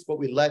guides, but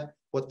we let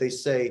what they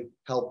say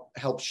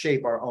help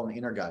shape our own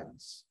inner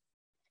guidance.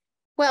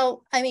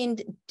 Well, I mean,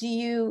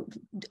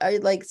 are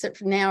you like, so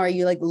now, are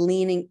you like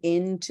leaning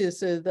into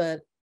sort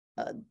of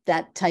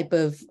that type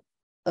of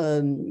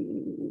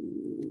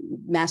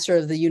master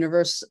of the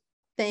universe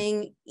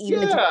thing,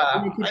 even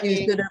if you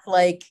do sort of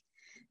like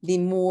the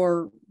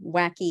more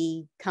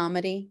wacky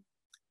comedy?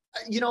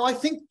 You know, I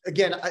think,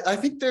 again, I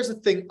think there's a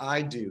thing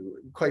I do,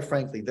 quite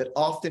frankly, that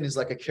often is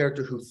like a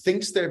character who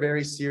thinks they're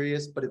very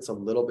serious, but it's a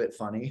little bit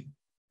funny.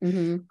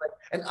 And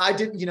I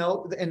did, you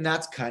know, and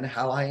that's kind of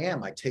how I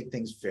am. I take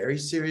things very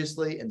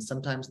seriously, and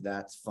sometimes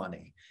that's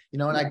funny, you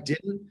know, and I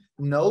didn't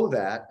know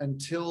that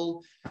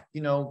until, you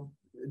know,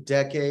 a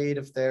decade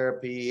of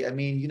therapy. I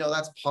mean, you know,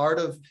 that's part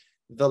of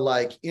the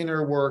like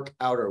inner work,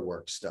 outer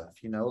work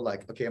stuff, you know,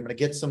 like, okay, I'm going to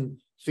get some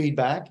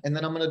feedback and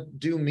then I'm going to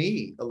do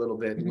me a little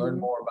bit and learn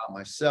more about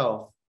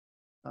myself.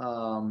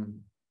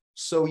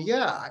 So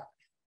yeah,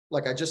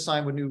 like I just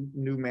signed with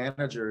new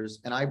managers,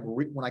 and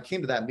when I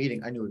came to that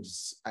meeting, I knew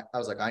I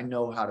was like, I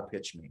know how to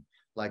pitch me.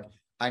 Like,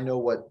 I know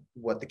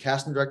what the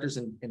casting directors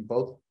in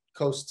both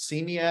coasts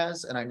see me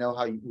as, and I know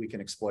how we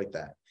can exploit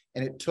that.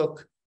 And it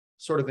took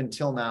sort of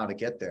until now to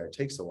get there. It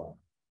takes a while.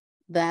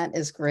 That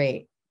is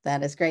great.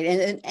 That is great.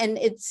 And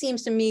it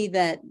seems to me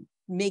that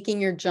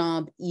making your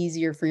job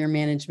easier for your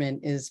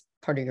management is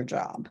part of your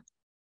job.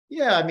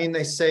 Yeah, I mean,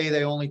 they say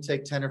they only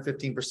take 10 or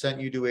 15%,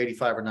 you do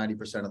 85 or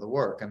 90% of the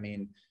work. I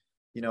mean,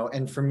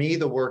 and for me,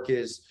 the work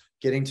is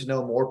getting to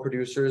know more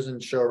producers and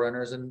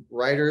showrunners and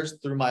writers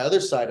through my other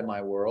side of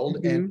my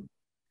world. And,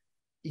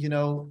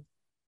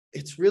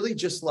 it's really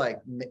just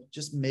like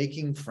just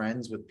making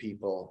friends with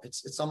people.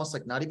 It's almost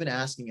like not even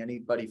asking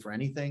anybody for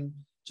anything,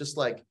 just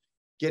like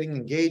getting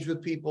engaged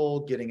with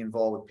people, getting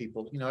involved with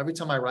people. Every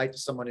time I write to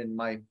someone in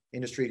my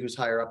industry who's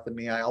higher up than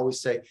me, I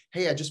always say,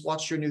 hey, I just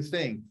watched your new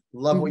thing.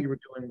 Love what you were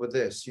doing with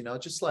this,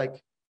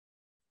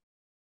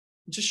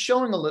 just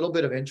showing a little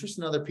bit of interest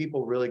in other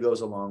people really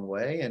goes a long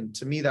way. And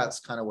to me, that's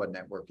kind of what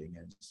networking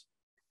is.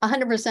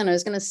 100%. I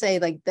was going to say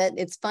like that.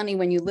 It's funny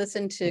when you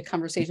listen to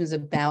conversations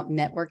about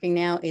networking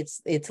now,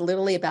 it's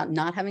literally about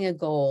not having a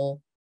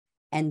goal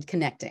and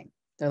connecting.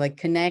 They're like,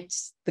 connect,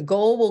 the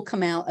goal will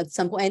come out at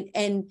some point,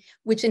 and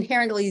which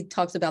inherently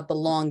talks about the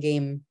long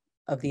game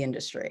of the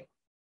industry.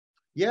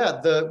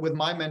 Yeah. With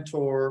my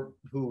mentor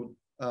who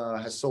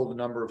has sold a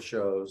number of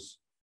shows,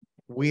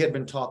 we had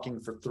been talking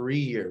for 3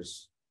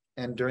 years.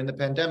 And during the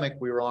pandemic,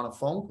 we were on a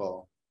phone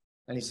call.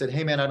 And he said,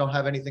 hey, man, I don't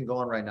have anything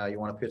going right now. You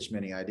want to pitch me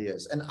any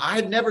ideas? And I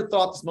had never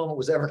thought this moment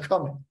was ever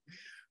coming.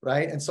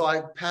 Right. And so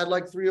I had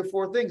like 3 or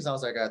 4 things. I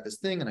was like, I got this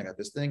thing and I got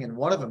this thing. And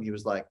one of them, he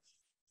was like,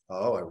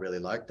 oh, I really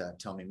like that.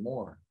 Tell me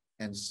more.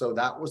 And so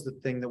that was the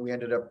thing that we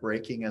ended up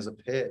breaking as a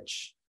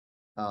pitch.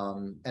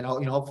 And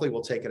hopefully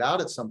we'll take it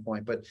out at some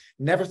point, but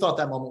never thought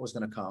that moment was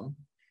going to come.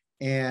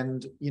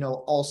 And,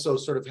 also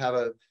sort of have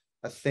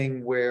a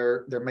thing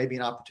where there may be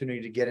an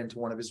opportunity to get into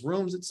one of his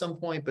rooms at some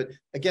point. But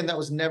again, that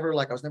was never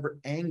like, I was never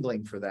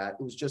angling for that.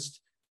 It was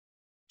just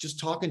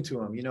talking to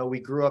him. We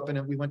grew up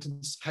we went to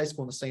high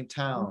school in the same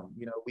town.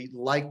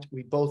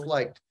 We both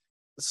liked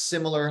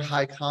similar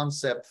high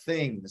concept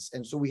things.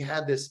 And so we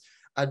had this,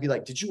 I'd be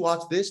like, did you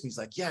watch this? And he's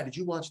like, yeah, did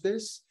you watch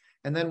this?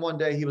 And then one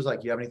day he was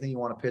like, you have anything you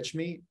want to pitch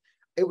me?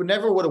 It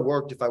never would have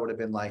worked if I would have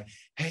been like,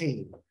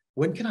 hey,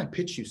 when can I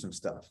pitch you some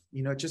stuff?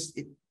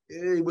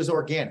 It was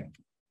organic.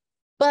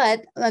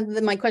 But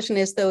my question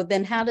is, though,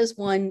 then how does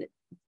one,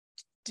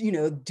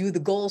 do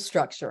the goal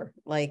structure?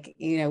 Like,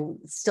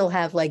 still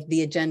have like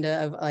the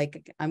agenda of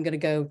like, I'm going to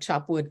go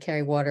chop wood,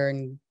 carry water,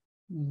 and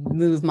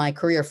move my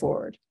career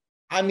forward.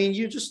 I mean,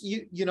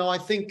 I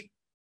think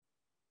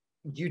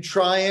you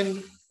try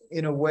and,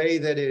 in a way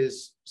that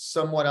is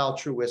somewhat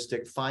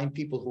altruistic, find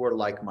people who are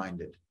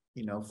like-minded.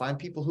 Find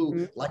people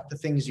who like the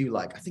things you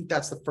like. I think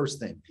that's the first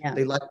thing. Yeah.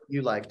 They like what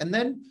you like. And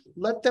then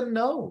let them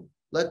know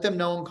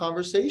in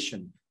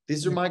conversation.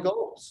 These are my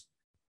goals.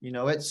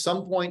 At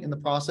some point in the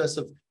process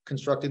of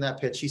constructing that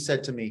pitch, he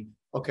said to me,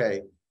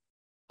 okay,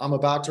 I'm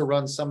about to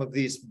run some of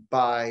these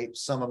by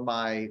some of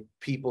my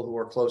people who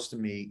are close to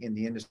me in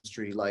the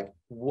industry. Like,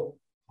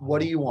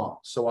 what do you want?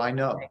 So I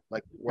know,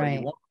 like, what do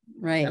you want?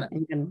 Right.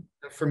 And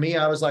for me,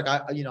 I was like,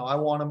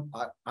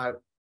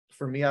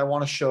 for me, I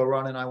want to show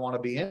run and I want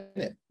to be in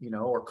it,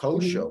 or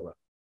co-show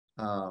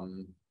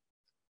run.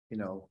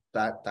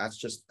 That's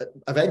just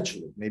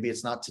eventually, maybe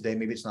it's not today,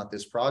 maybe it's not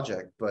this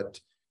project, but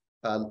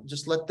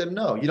just let them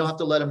know. You don't have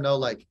to let them know,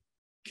 like,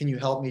 can you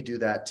help me do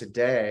that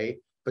today?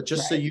 But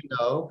just so you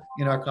know,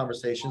 in our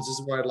conversations, this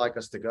is where I'd like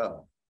us to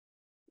go.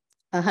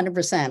 100%,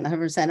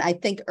 100%. I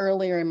think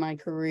earlier in my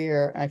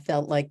career, I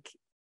felt like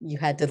you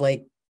had to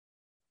like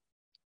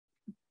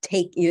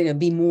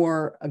be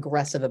more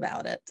aggressive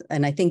about it.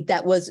 And I think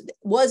that was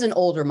an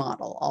older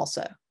model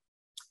also.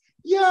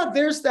 Yeah,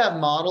 there's that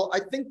model. I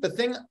think the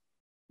thing,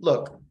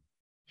 look,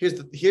 here's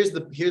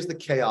the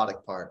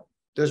chaotic part.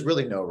 There's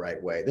really no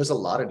right way. There's a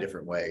lot of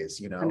different ways,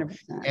 100%.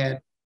 And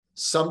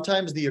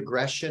sometimes the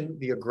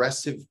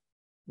aggressive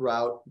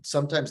route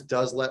sometimes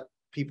does let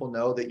people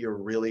know that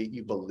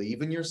you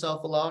believe in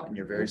yourself a lot and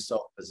you're very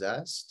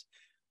self-possessed.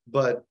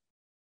 But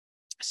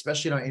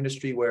especially in our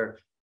industry where,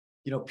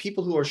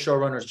 people who are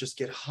showrunners just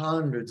get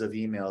hundreds of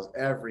emails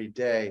every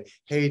day.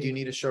 Hey, do you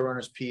need a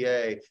showrunner's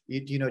PA?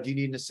 Do you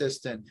need an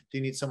assistant? Do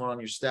you need someone on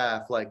your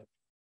staff? Like,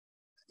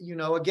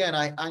 again,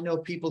 I know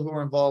people who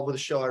are involved with a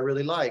show I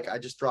really like. I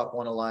just dropped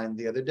one a line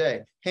the other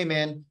day. Hey,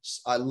 man,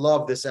 I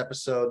love this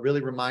episode.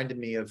 Really reminded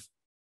me of,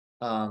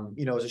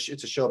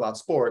 it's a show about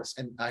sports,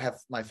 and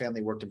my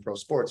family worked in pro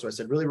sports. So I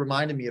said, really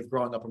reminded me of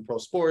growing up in pro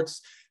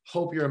sports.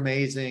 Hope you're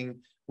amazing.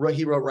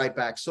 He wrote right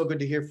back. So good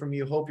to hear from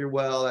you. Hope you're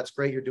well. That's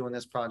great. You're doing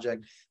this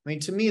project. I mean,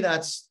 to me,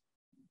 that's,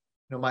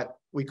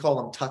 we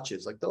call them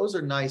touches. Like, those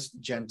are nice,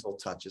 gentle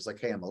touches. Like,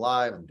 hey, I'm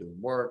alive. I'm doing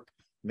work.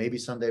 Maybe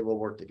someday we'll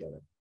work together.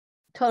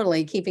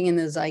 Totally. Keeping in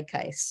the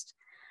zeitgeist.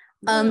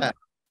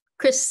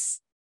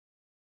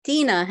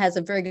 Christina has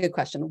a very good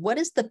question. What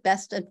is the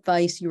best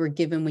advice you were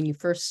given when you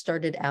first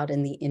started out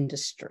in the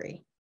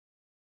industry?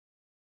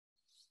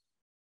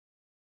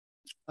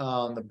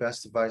 The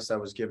best advice I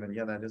was given.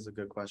 Yeah, that is a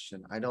good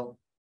question.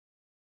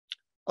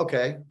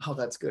 Okay. Oh,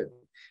 that's good.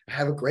 I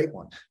have a great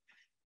one.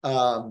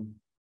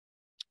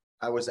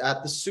 I was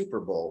at the Super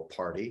Bowl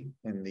party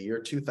in the year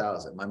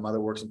 2000. My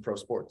mother works in pro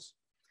sports,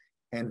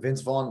 and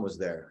Vince Vaughn was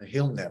there.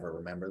 He'll never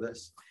remember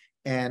this.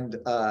 And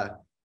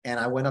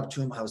I went up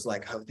to him. I was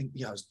like, I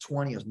was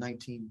 20, I was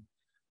 19.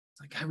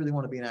 It's like, I really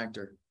want to be an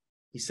actor.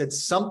 he said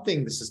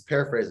something, this is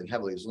paraphrasing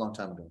heavily, it was a long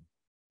time ago.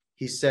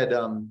 He said,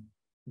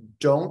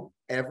 don't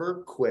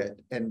ever quit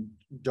and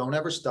don't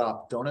ever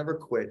stop, don't ever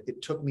quit.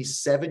 It took me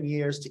 7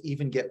 years to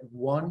even get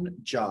one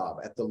job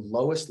at the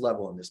lowest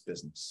level in this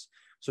business.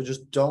 So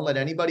just don't let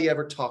anybody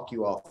ever talk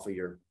you off of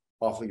your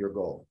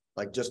goal.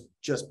 Like just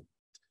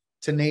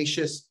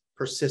tenacious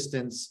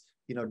persistence,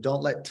 you know,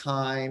 don't let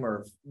time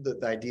or the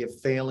idea of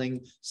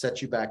failing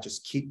set you back,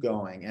 just keep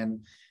going.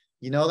 And,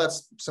 you know,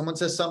 that's, someone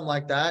says something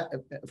like that,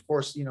 of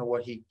course, you know,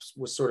 what he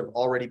was sort of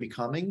already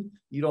becoming,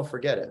 you don't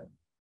forget it.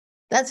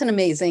 That's an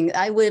amazing.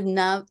 I would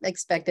not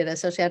expect it,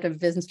 especially after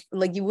Vince.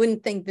 Like you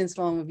wouldn't think Vince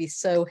Vaughn would be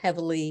so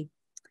heavily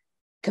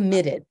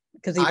committed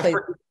because he played.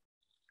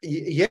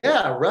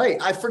 Yeah,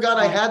 right. I forgot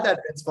I had that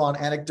Vince Vaughn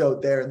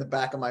anecdote there in the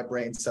back of my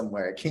brain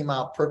somewhere. It came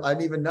out. I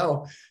didn't even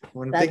know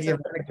when thinking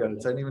of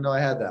anecdotes. I didn't even know I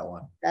had that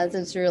one.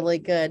 That's really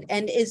good.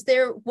 And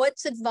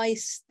what's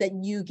advice that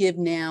you give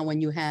now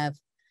when you have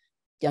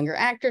younger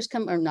actors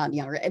come, or not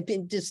younger,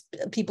 just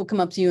people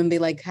come up to you and be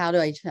like, how do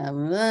I,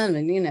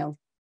 and you know.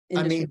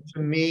 Industry. I mean,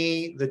 to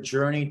me, the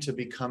journey to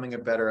becoming a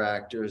better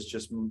actor is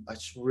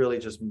it's really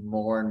just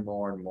more and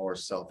more and more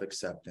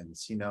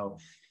self-acceptance. You know,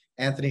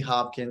 Anthony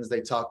Hopkins,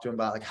 they talk to him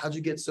about like, how'd you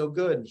get so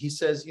good? And he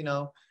says, you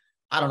know,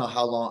 I don't know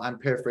how long, I'm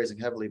paraphrasing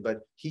heavily, but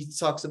he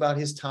talks about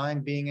his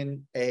time being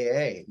in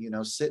AA, you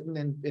know, sitting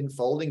in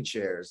folding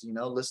chairs, you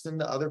know, listening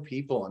to other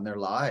people and their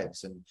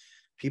lives. And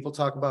people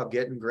talk about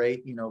getting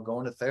great, you know,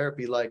 going to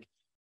therapy, like,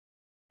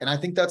 and I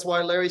think that's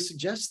why Larry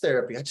suggests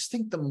therapy. I just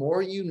think the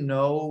more you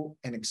know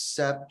and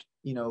accept,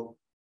 you know,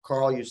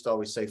 Carl used to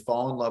always say,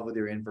 fall in love with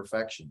your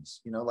imperfections,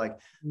 you know, like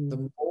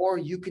the more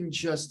you can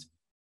just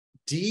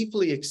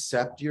deeply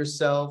accept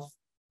yourself,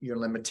 your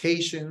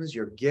limitations,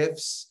 your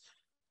gifts.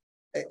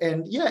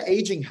 And yeah,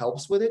 aging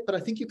helps with it, but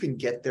I think you can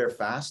get there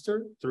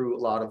faster through a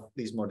lot of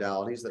these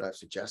modalities that I've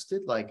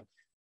suggested. Like,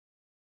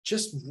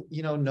 just,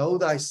 you know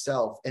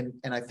thyself. And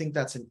I think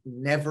that's a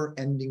never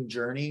ending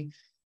journey.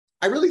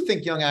 I really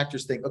think young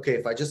actors think, okay,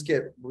 if I just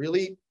get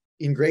really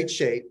in great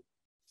shape,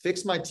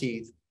 fix my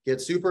teeth,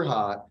 get super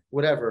hot,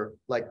 whatever,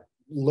 like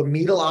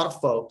meet a lot of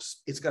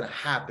folks, it's going to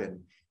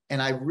happen.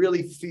 And I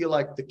really feel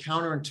like the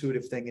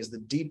counterintuitive thing is the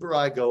deeper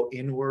I go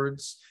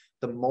inwards,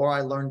 the more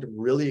I learn to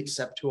really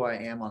accept who I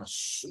am on a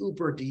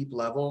super deep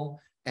level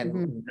and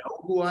know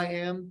who I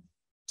am.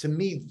 To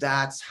me,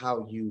 that's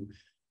how you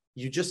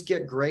just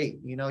get great.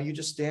 You know, you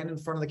just stand in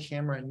front of the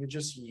camera and you're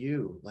just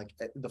you, like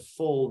the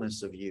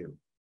fullness of you.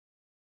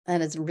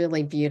 That is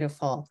really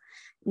beautiful.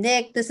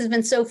 Nick, this has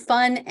been so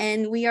fun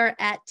and we are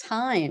at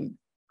time.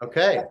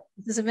 Okay.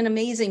 This has been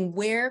amazing.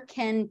 Where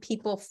can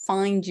people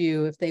find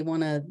you if they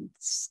want to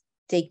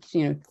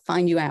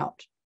find you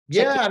out?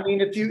 Yeah, I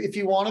mean, if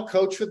you want to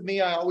coach with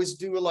me, I always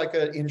do like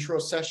an intro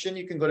session.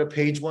 You can go to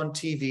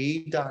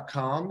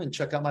pageonetv.com and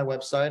check out my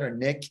website, or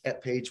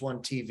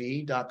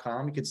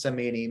nick@pageonetv.com. You can send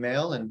me an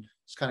email and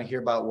just kind of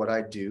hear about what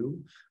I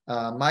do.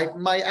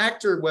 My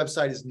actor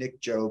website is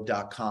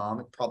nickjob.com.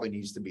 It probably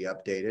needs to be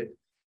updated.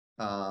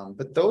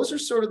 But those are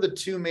sort of the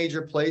two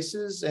major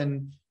places.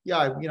 And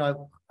yeah,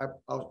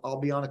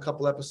 I'll be on a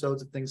couple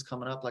episodes of things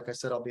coming up. Like I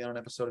said, I'll be on an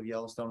episode of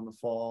Yellowstone in the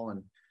fall,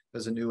 and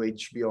there's a new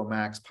HBO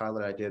Max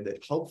pilot I did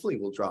that hopefully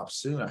will drop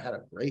soon. I had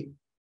a great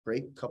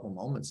couple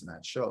moments in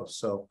that show.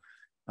 So,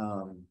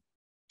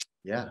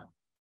 yeah.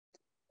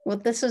 Well,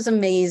 this was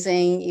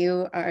amazing.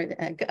 You are,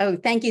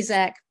 thank you,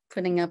 Zach,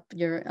 putting up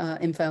your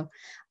info.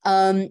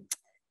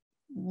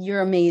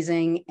 You're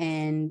amazing.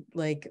 And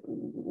like,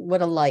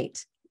 what a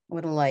light.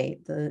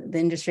 The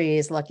industry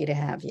is lucky to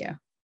have you.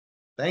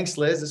 Thanks,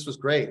 Liz. This was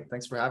great.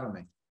 Thanks for having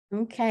me.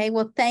 Okay,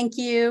 well, thank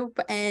you.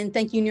 And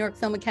thank you, New York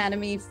Film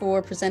Academy,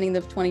 for presenting the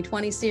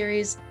 2020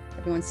 series.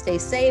 Everyone stay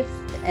safe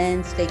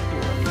and stay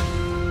cool.